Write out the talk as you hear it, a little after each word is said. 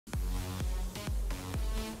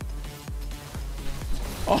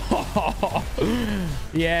Oh,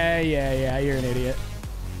 yeah. You're an idiot.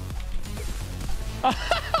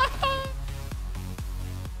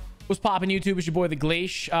 What's poppin' YouTube? It's your boy the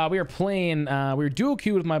Glacierr. We are playing. We are duo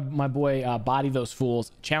queued with my boy Body Those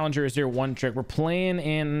Fools. Challenger is their One-Trick. We're playing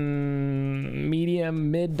in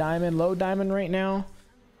medium, mid diamond, low diamond right now.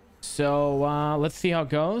 So let's see how it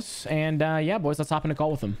goes. And yeah, boys, let's hop in a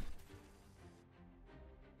call with them.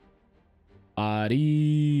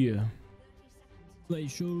 Body.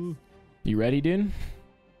 Glacierr. You ready, dude?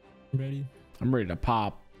 Ready. I'm ready to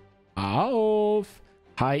pop off.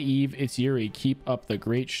 Hi, Eve. It's Yuri. Keep up the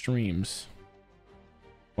great streams.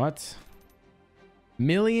 What?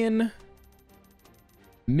 Million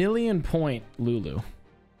point Lulu.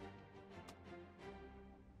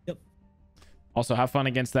 Yep. Also, have fun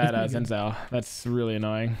against that Zenzao. That's really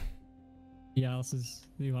annoying. Yeah, this is.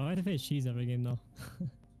 I have to face cheese every game though.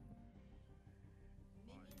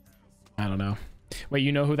 I don't know. Wait,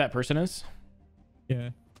 you know who that person is? Yeah.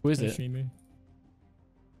 Who is it? Streamer.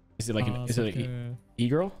 Is it like an, is it an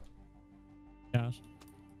e-girl? Yeah.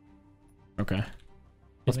 Okay.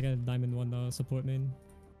 It's like a diamond one support main.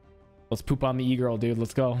 Let's poop on the e-girl, dude.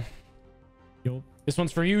 Let's go. Yup. This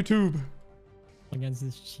one's for YouTube. Against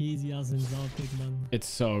this cheesy ass Zenzao pick, man. It's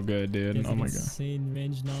so good, dude. It's oh my god. Insane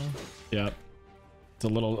range now. Yep. It's a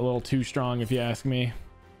little too strong if you ask me.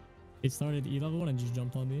 It started E level and just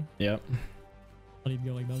jumped on me. Yep. Thought he'd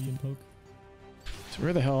go like Belgian poke. So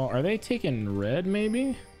where the hell are they taking red?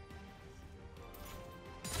 Maybe.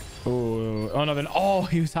 Oh no! Then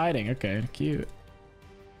he was hiding. Okay, cute.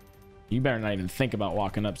 You better not even think about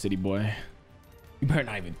walking up, city boy. You better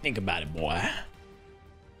not even think about it, boy.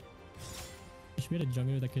 You should be a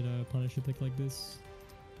jungler that could punish a pick like this.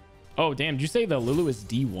 Oh damn! Did you say the Lulu is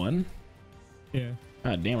D1? Yeah.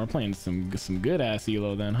 God damn, we're playing some good ass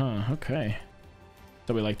elo then, huh? Okay.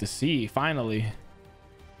 So we like to see finally.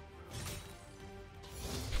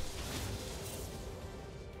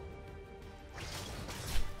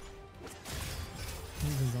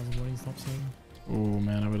 Oh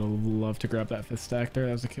man, I would have loved to grab that 5th stack there.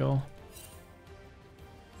 That was a kill.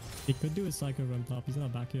 He could do a psycho run top. He's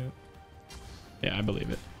not back yet. Yeah, I believe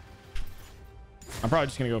it. I'm probably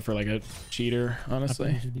just gonna go for like a cheater, honestly. I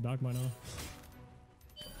think he should be back by now.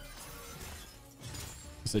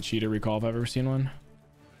 It's a cheater recall if I've ever seen one.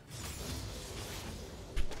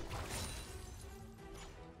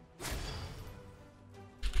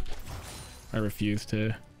 I refuse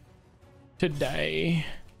to die.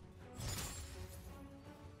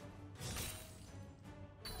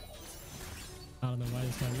 I don't know why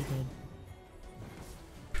this guy recalled.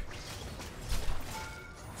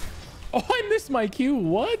 Oh, I missed my Q.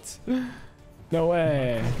 What? No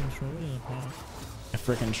way. I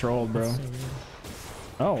freaking trolled, bro. So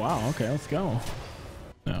oh wow. Okay, let's go.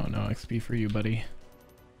 No XP for you, buddy.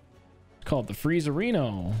 It's called the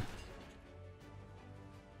Freezerino.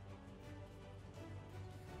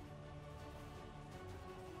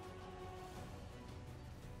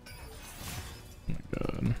 Oh my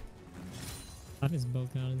god. I have his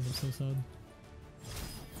both cannons. I'm so sad.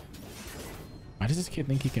 Why does this kid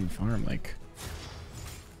think he can farm? Like,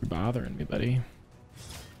 you're bothering me, buddy.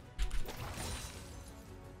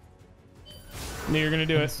 Knew you're gonna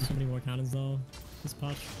do it. So many more cannons though. This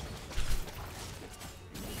patch.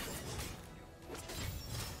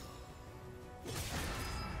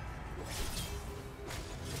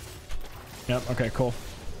 Yep. Okay. Cool. I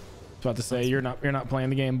was about to say you're not playing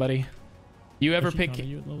the game, buddy. You ever pick?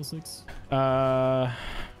 You at level 6? Not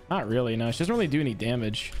really. No, she doesn't really do any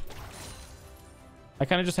damage. I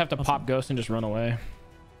kind of just have to pop ghost and just run away.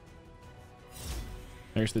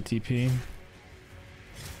 There's the TP.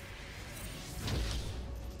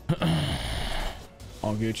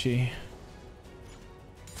 All Gucci.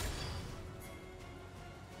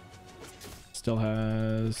 Still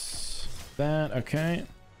has that. Okay.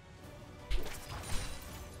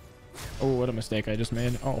 Oh, what a mistake I just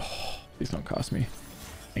made. Oh, please don't cost me.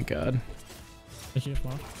 Thank God. Does she have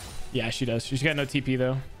flash? Yeah, she does. She's got no TP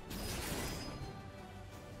though.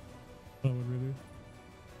 Oh, would really?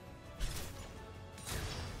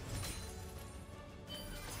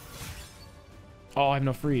 Oh, I have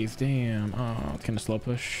no freeze. Damn. Oh, it's kind of slow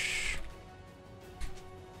push.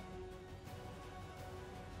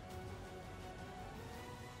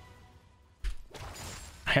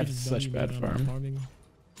 I have such bad farm.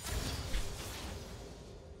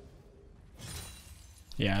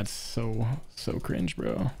 Yeah, it's so cringe,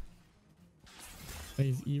 bro. But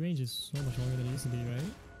his E range is so much longer than it used to be, right?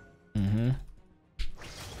 Mm-hmm.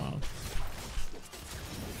 Wow.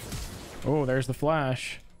 Oh, there's the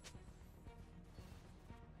flash.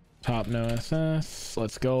 Top no SS.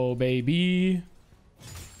 Let's go, baby.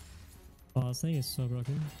 Oh, this thing is so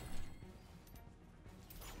broken.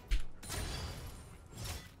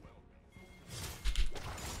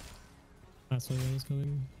 I saw Young's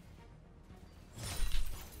coming.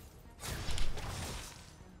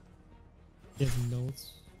 He has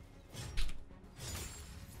notes.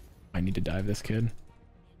 I need to dive this kid.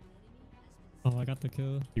 Oh, I got the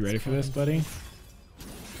kill. You ready for this, buddy?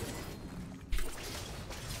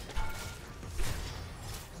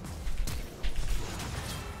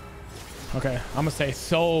 Okay, I'm gonna say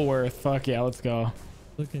so worth. Fuck yeah, let's go.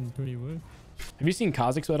 Looking pretty worth. Have you seen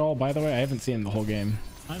Kha'Zix at all, by the way? I haven't seen him the whole game.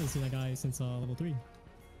 I haven't seen that guy since level 3.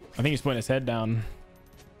 I think he's putting his head down,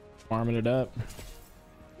 farming it up.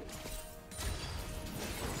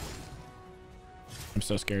 I'm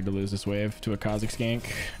so scared to lose this wave to a Kha'Zix gank.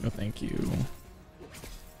 No, thank you.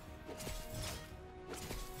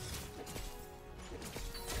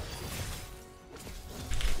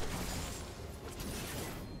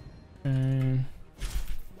 Okay.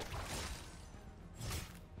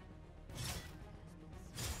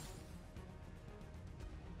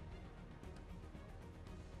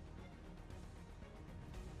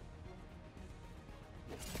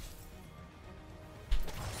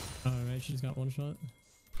 Alright, she's got one shot.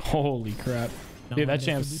 Holy crap. Now Dude, I that get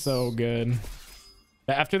champ's this. so good.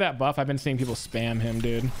 After that buff, I've been seeing people spam him,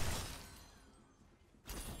 dude.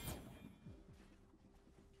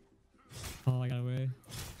 Oh, I got away.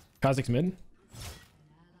 Kha'Zix mid?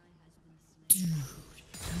 Dude,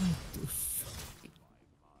 what the fuck?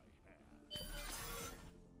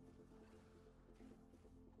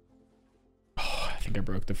 Oh, I think I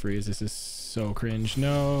broke the freeze. This is so cringe.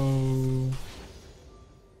 No.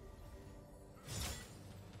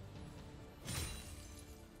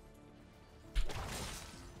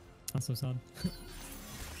 That's so sad.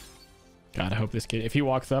 God, I hope this kid, if he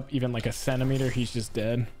walks up even like a centimeter, he's just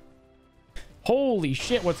dead. Holy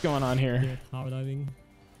shit, what's going on here? Yeah, power diving.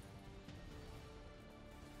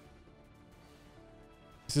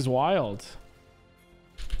 This is wild.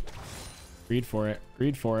 Greed for it.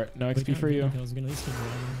 Greed for it. No XP for you. I was gonna at least keep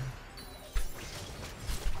driving.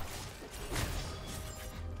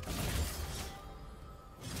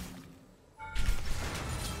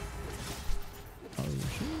 Oh,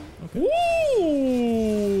 shit. Okay.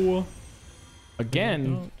 Woo!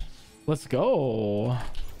 Again. Let's go.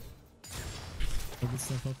 Good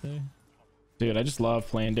stuff up there. Dude, I just love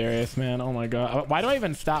playing Darius, man. Oh my god. Why do I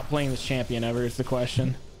even stop playing this champion ever is the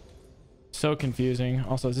question. So confusing.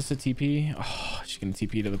 Also, is this a TP? Oh, she's gonna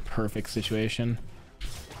TP to the perfect situation.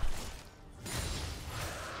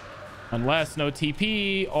 Unless no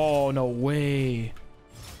TP. Oh, no way.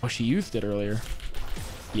 Oh, she used it earlier.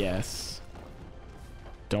 Yes.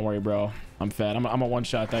 Don't worry, bro. I'm fed. I'm a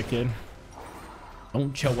one-shot that kid.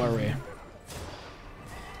 Don't you worry.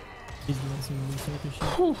 He's doing some research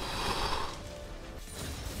shit.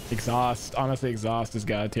 Exhaust. Honestly, exhaust has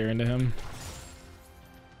got to tear into him.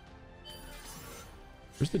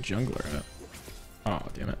 Where's the jungler at? Oh,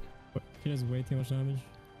 damn it. He does way too much damage.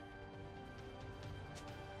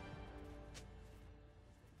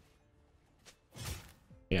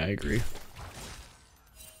 Yeah, I agree.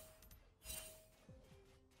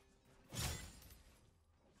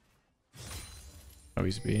 Oh,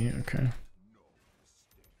 he's B. Okay.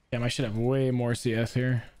 Damn, I should have way more CS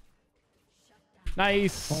here.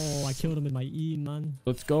 Nice. Oh, I killed him with my E, man.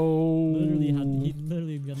 Let's go. He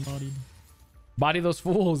literally got bodied. Body those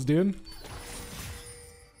fools, dude.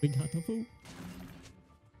 We got the fool.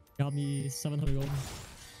 Got me 700 gold.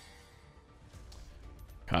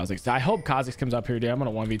 Kha'Zix. I hope Kha'Zix comes up here, dude. I'm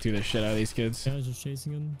gonna 1v2 the shit out of these kids. Yeah, I was just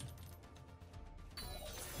chasing him.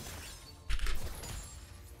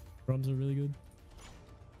 Drums are really good.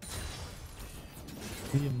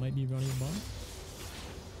 Liam might be running a bomb.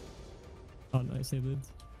 Oh, nice, they did.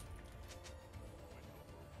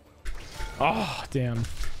 Oh, damn.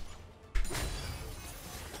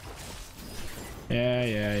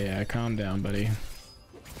 Yeah. Calm down, buddy.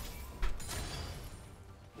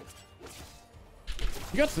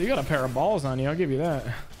 You got a pair of balls on you. I'll give you that.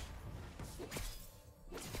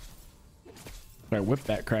 I whipped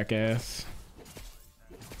that crack ass.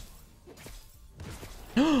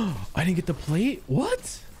 I didn't get the plate.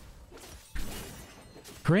 What?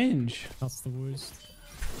 Cringe. That's the worst.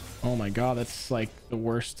 Oh my god, that's like the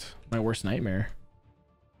worst. My worst nightmare.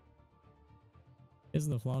 Is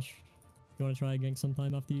the flash? You want to try a gank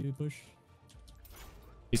sometime after you push?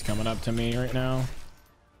 He's coming up to me right now.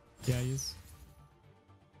 Yeah, he is.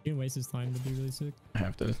 He can waste his time to be really sick. I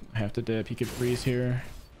have to dip. He could freeze here.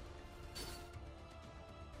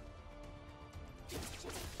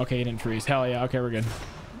 Okay, he didn't freeze. Hell yeah. Okay, we're good.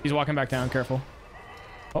 He's walking back down. Careful.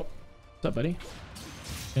 Oh, what's up, buddy?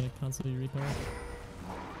 Gonna cancel your recall.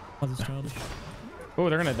 That's just childish. Oh,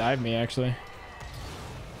 they're gonna dive me actually.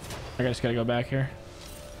 I just gotta go back here.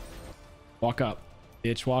 Walk up,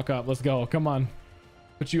 bitch. Walk up. Let's go. Come on.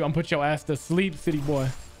 I'm put your ass to sleep, city boy.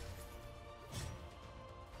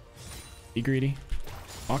 Be greedy.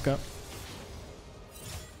 Walk up.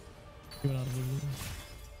 Get out of the room.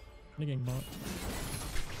 They're getting bought.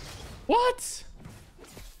 What?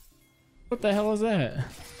 What the hell is that?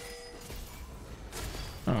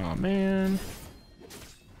 Oh man.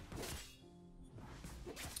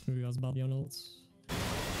 Who has Bobby on ults?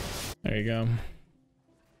 There you go.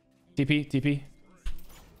 TP.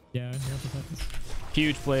 Yeah, you have to fight this.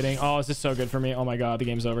 Huge plating. Oh, this is so good for me. Oh my god, the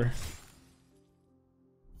game's over.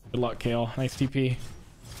 Good luck, Kale. Nice TP.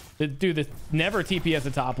 Dude, this never TP as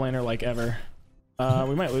a top laner like ever.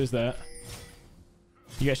 We might lose that.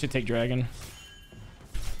 You guys should take dragon.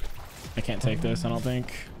 I can't take this, I don't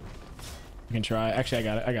think. I can try. Actually,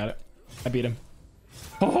 I got it. I beat him.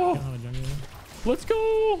 Oh, let's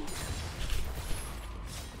go.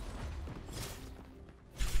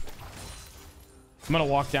 I'm gonna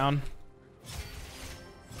walk down.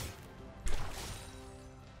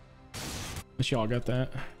 Wish y'all got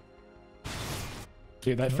that.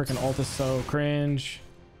 Dude, that freaking ult is so cringe.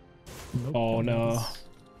 Nope, oh no.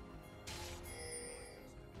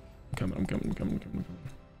 I'm coming.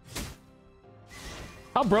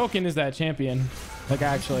 How broken is that champion? Like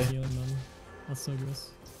actually. That's so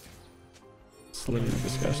gross. It's literally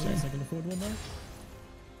disgusting. Second forward one now.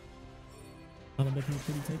 I'm making it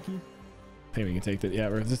pretty tanky. I think we can take that. Yeah,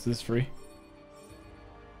 this is free.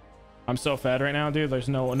 I'm so fed right now, dude. There's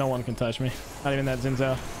no one can touch me. Not even that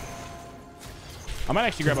Zinzao. I might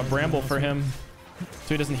actually grab a bramble for him so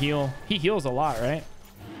he doesn't heal. He heals a lot, right?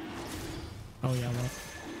 Oh yeah, well,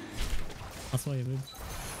 that's why you moved.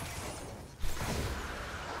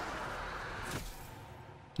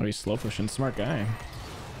 Oh, he's slow pushing. Smart guy.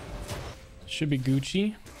 Should be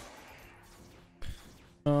Gucci.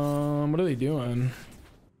 What are they doing?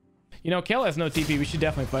 You know, Kale has no TP. We should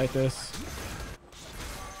definitely fight this.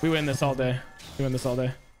 We win this all day.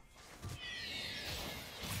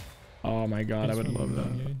 Oh my god, I would love that.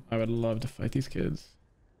 I would love to fight these kids.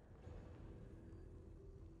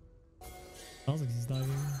 Sounds like he's diving.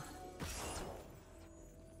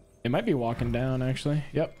 It might be walking down, actually.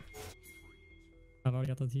 Yep. I've already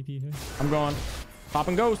got the TP here. I'm going.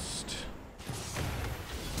 Popping ghost.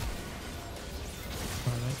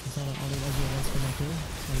 Alright, it's not an auto edge once for my kill.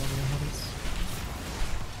 I love it when it happens.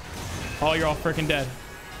 Oh, you're all freaking dead.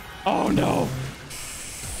 Oh no.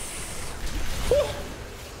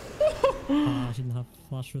 I shouldn't have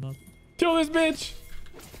flash for that. Kill this bitch.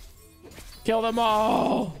 Kill them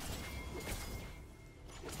all.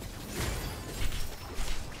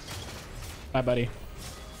 Bye, buddy.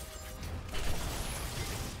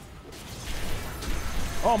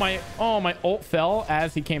 Oh my ult fell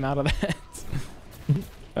as he came out of that.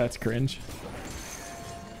 That's cringe.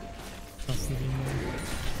 That's the game mode.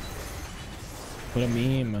 What a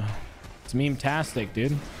meme. It's meme-tastic,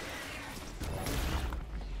 dude.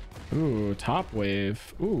 Ooh, top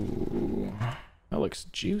wave. Ooh, that looks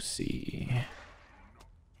juicy.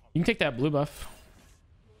 You can take that blue buff.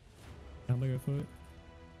 I'm gonna go for it.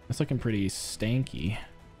 That's looking pretty stanky.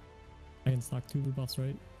 I can stack 2 blue buffs,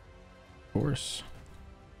 right? Of course.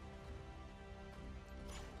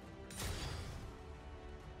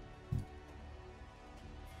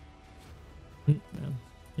 Man,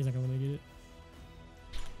 he's not gonna make it.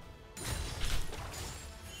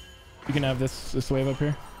 You can have this wave up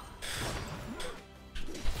here.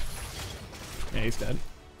 Yeah, he's dead.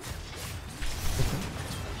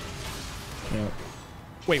 Yeah.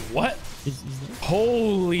 Wait, what? He's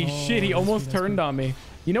Holy shit, he almost that's turned good. on me.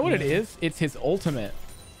 You know what it is? It's his ultimate.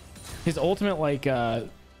 His ultimate, like,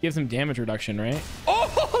 gives him damage reduction, right?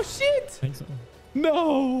 Oh, shit! I think so.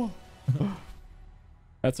 No!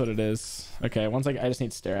 That's what it is. Okay, once I just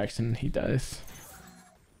need stare action, he dies.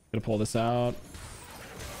 Gonna pull this out.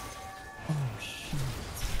 Oh shit.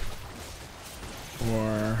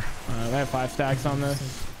 Or, I have 5 stacks on this.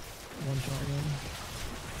 One shot again.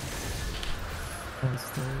 Oh,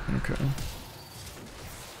 still. Okay.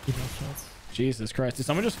 Keep that shots. Jesus Christ. Did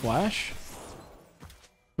someone just flash?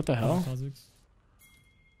 What the hell?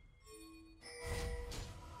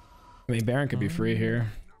 I mean, Baron could be free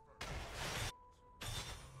here.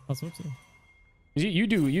 Let's hope so. You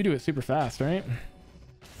do it super fast, right?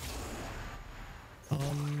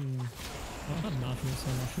 I'm not sure, so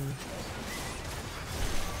I'm not sure.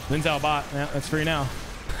 Linzao bot. Yeah, that's free now.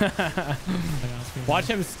 Watch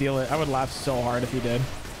him steal it. I would laugh so hard if he did.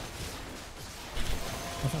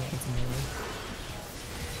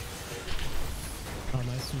 Oh,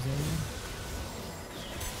 nice resilient.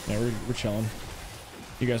 Yeah, we're chilling.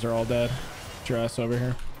 You guys are all dead. Get your ass over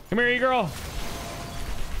here. Come here, girl.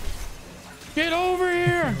 Get over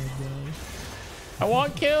here. I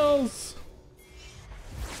want kills.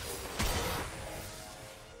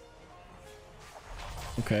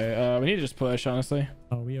 Okay, we need to just push, honestly.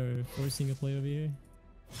 Oh, we are forcing a play over here.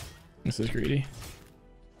 This is greedy.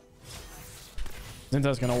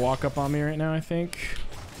 Zinza's gonna walk up on me right now, I think.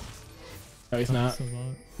 No, he's not. We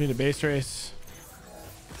need a base race.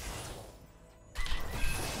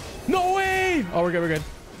 No way! Oh, we're good, we're good.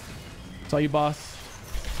 It's all you, boss.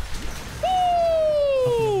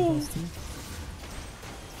 Woo!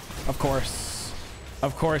 Of course.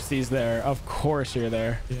 Of course he's there. Of course you're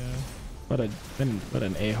there. Yeah. What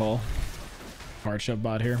an a-hole. Hard shove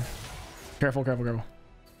bot here. Careful, careful, careful.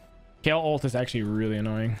 Kale ult is actually really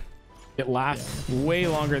annoying. It lasts way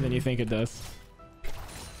longer than you think it does.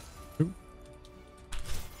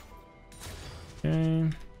 Okay.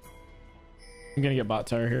 I'm gonna get bot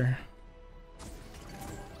tower here.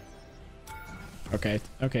 Okay,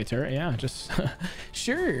 okay, turret. Yeah, just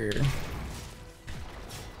sure. I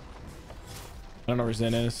don't know where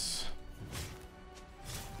Zen is.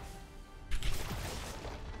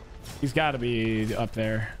 He's got to be up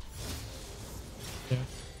there. Yeah.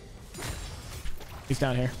 He's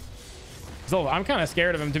down here. So I'm kind of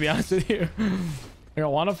scared of him, to be honest with you. I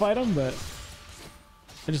don't want to fight him, but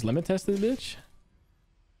I just limit test this bitch.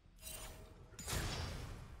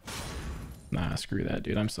 Nah, screw that,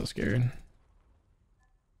 dude. I'm so scared.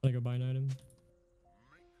 I go buy an item.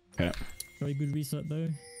 Okay. Very good reset though.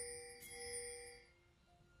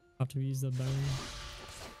 After we use the Baron.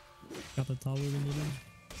 Got the tower we needed.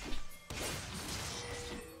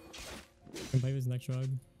 Can play his next rod.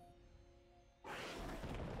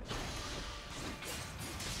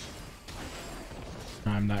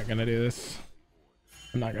 I'm not gonna do this.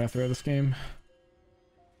 I'm not gonna throw this game.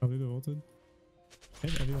 Oh, we got ulted. I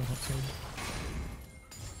think everyone top side.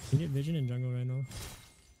 You get vision in jungle right now.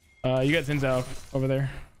 You got Zinzao over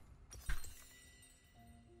there.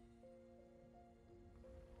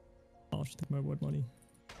 I'll just take my wood money.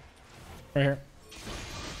 Right here.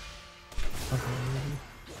 Okay, maybe.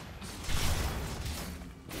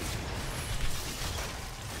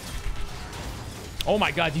 Oh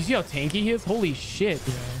my god, do you see how tanky he is? Holy shit.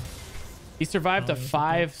 Yeah. He survived a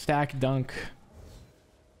 5-stack dunk.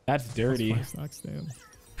 That's dirty. 5 stacks, damn.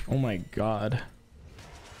 Oh my god.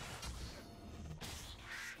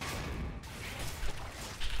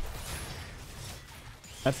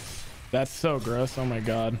 That's so gross. Oh my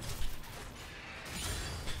god.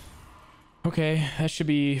 Okay, that should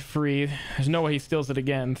be free. There's no way he steals it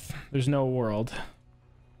again. There's no world.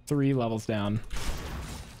 3 levels down.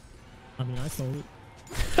 I mean, I sold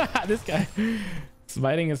it. This guy.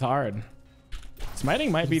 Smiting is hard.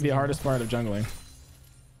 Smiting might be the hardest part of jungling.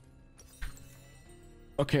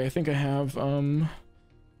 Okay, I think I have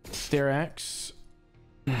Starax.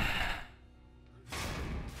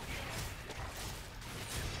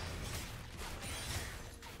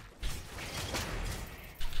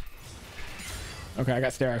 Okay, I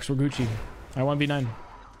got Starax. We're Gucci. I 1v9.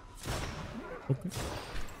 Okay.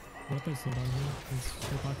 What they sit down here? Is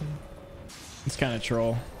talking? It's kind of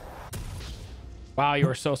troll. Wow, you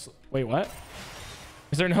are so wait, what?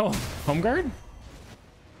 Is there no home guard?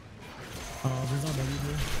 There's not ready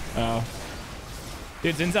here. Oh.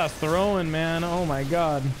 Dude, Zinza's throwing, man. Oh my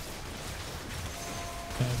god. Down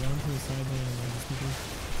to the side there and just people.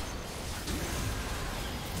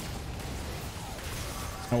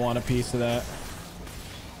 I want a piece of that.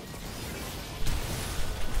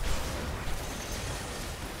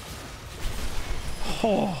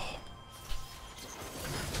 Oh.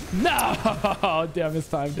 No! Damn,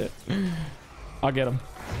 mistimed it. I'll get him.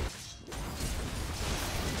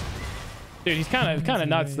 Dude, he's kind of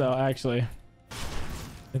nuts though, actually.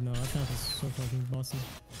 No, that champ is so fucking bossy.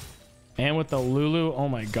 And with the Lulu, oh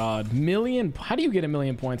my god, million. How do you get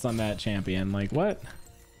 1,000,000 points on that champion? Like what?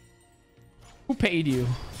 Who paid you?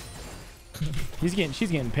 She's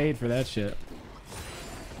getting paid for that shit.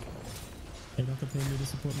 They don't have to pay me to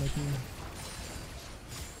support my team.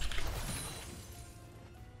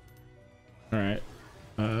 All right.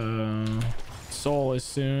 Soul is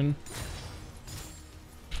soon.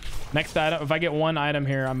 Next item. If I get one item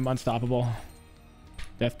here, I'm unstoppable.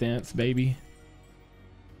 Death Dance, baby.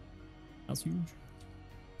 That's huge.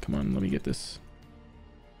 Come on, let me get this.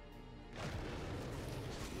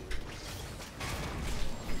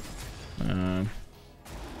 I'm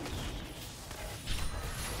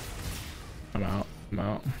out. I'm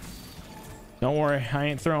out. Don't worry, I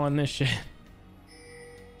ain't throwing this shit.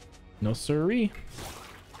 No siree.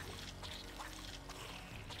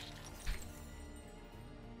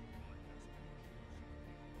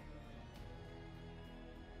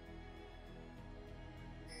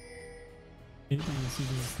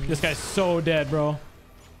 This guy's so dead, bro.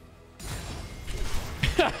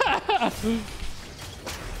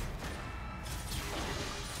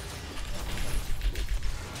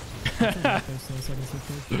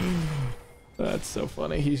 That's so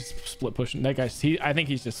funny. He's split pushing. That guy's. I think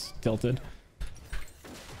he's just tilted.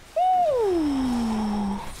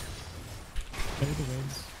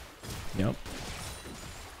 Yep.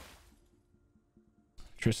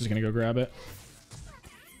 Triss is gonna go grab it.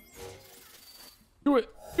 Do it.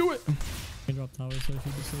 Do it. Can drop tower, so if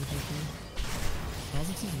you just say it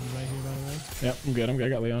right here, by the way. Yep, I'm good. I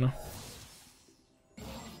got Leona.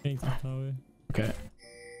 Tower. Okay.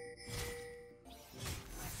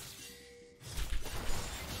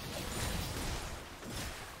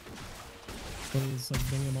 Is like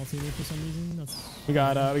bringing a multi for some reason. That's we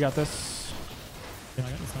got this. Yeah, I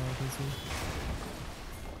got this tower too.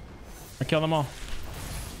 I killed them all.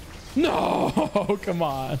 No, come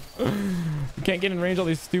on. You can't get in range of all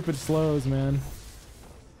these stupid slows, man.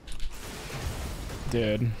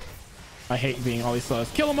 Dude, I hate being all these slows.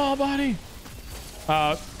 Kill them all, buddy.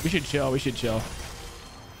 We should chill. We should chill.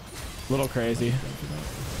 A little crazy.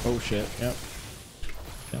 Oh shit. Yep.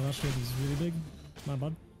 Yeah, that shit is really big. My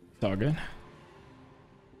bad. It's all good.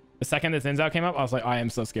 The second this Zinzao came up, I was like, I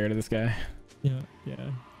am so scared of this guy. Yeah,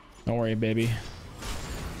 yeah. Don't worry, baby.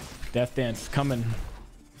 Death Dance coming.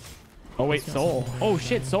 Oh wait, Soul. Oh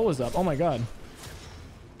shit, Soul is up. Oh my god.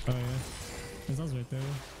 Oh yeah. Zinzao's right there.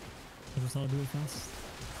 I just saw it do it fast.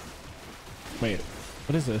 Wait,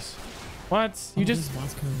 what is this? What? You just...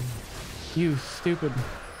 You stupid.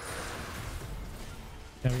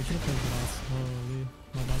 Yeah, we should have played the last. Holy,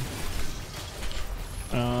 my bad.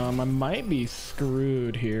 I might be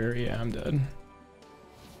screwed here. Yeah, I'm dead.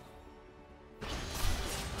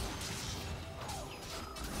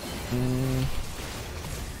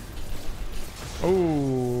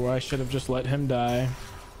 Oh, I should have just let him die.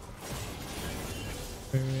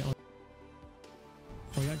 Wait, oh,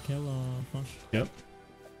 we got kill flash. Yep.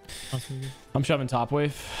 That's really good. I'm shoving top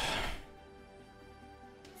wave.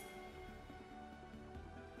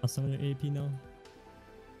 I'll summon your AP now.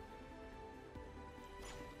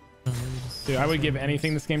 Dude, I would give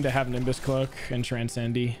anything this game to have Nimbus Cloak and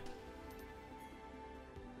Transcendi.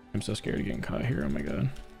 I'm so scared of getting caught here. Oh my god.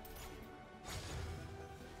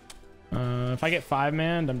 If I get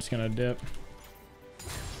 5-man, I'm just gonna dip.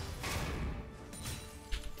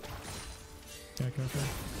 Yeah, okay.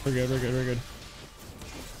 We're good, we're good, we're good.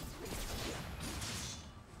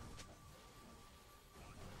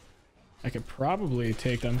 I could probably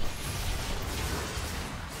take them.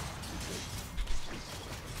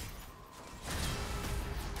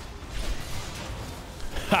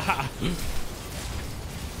 Haha.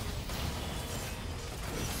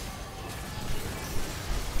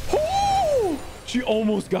 She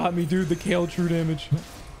almost got me, dude. The Kale true damage.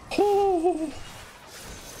 Oh.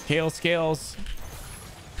 Kale scales.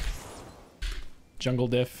 Jungle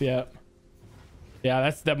diff, yeah. Yeah,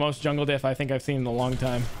 that's the most jungle diff I think I've seen in a long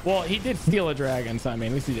time. Well, he did steal a dragon, so I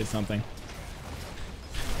mean, at least he did something.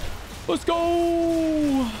 Let's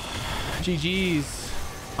go. GG's.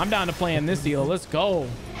 I'm down to playing this deal. Let's go.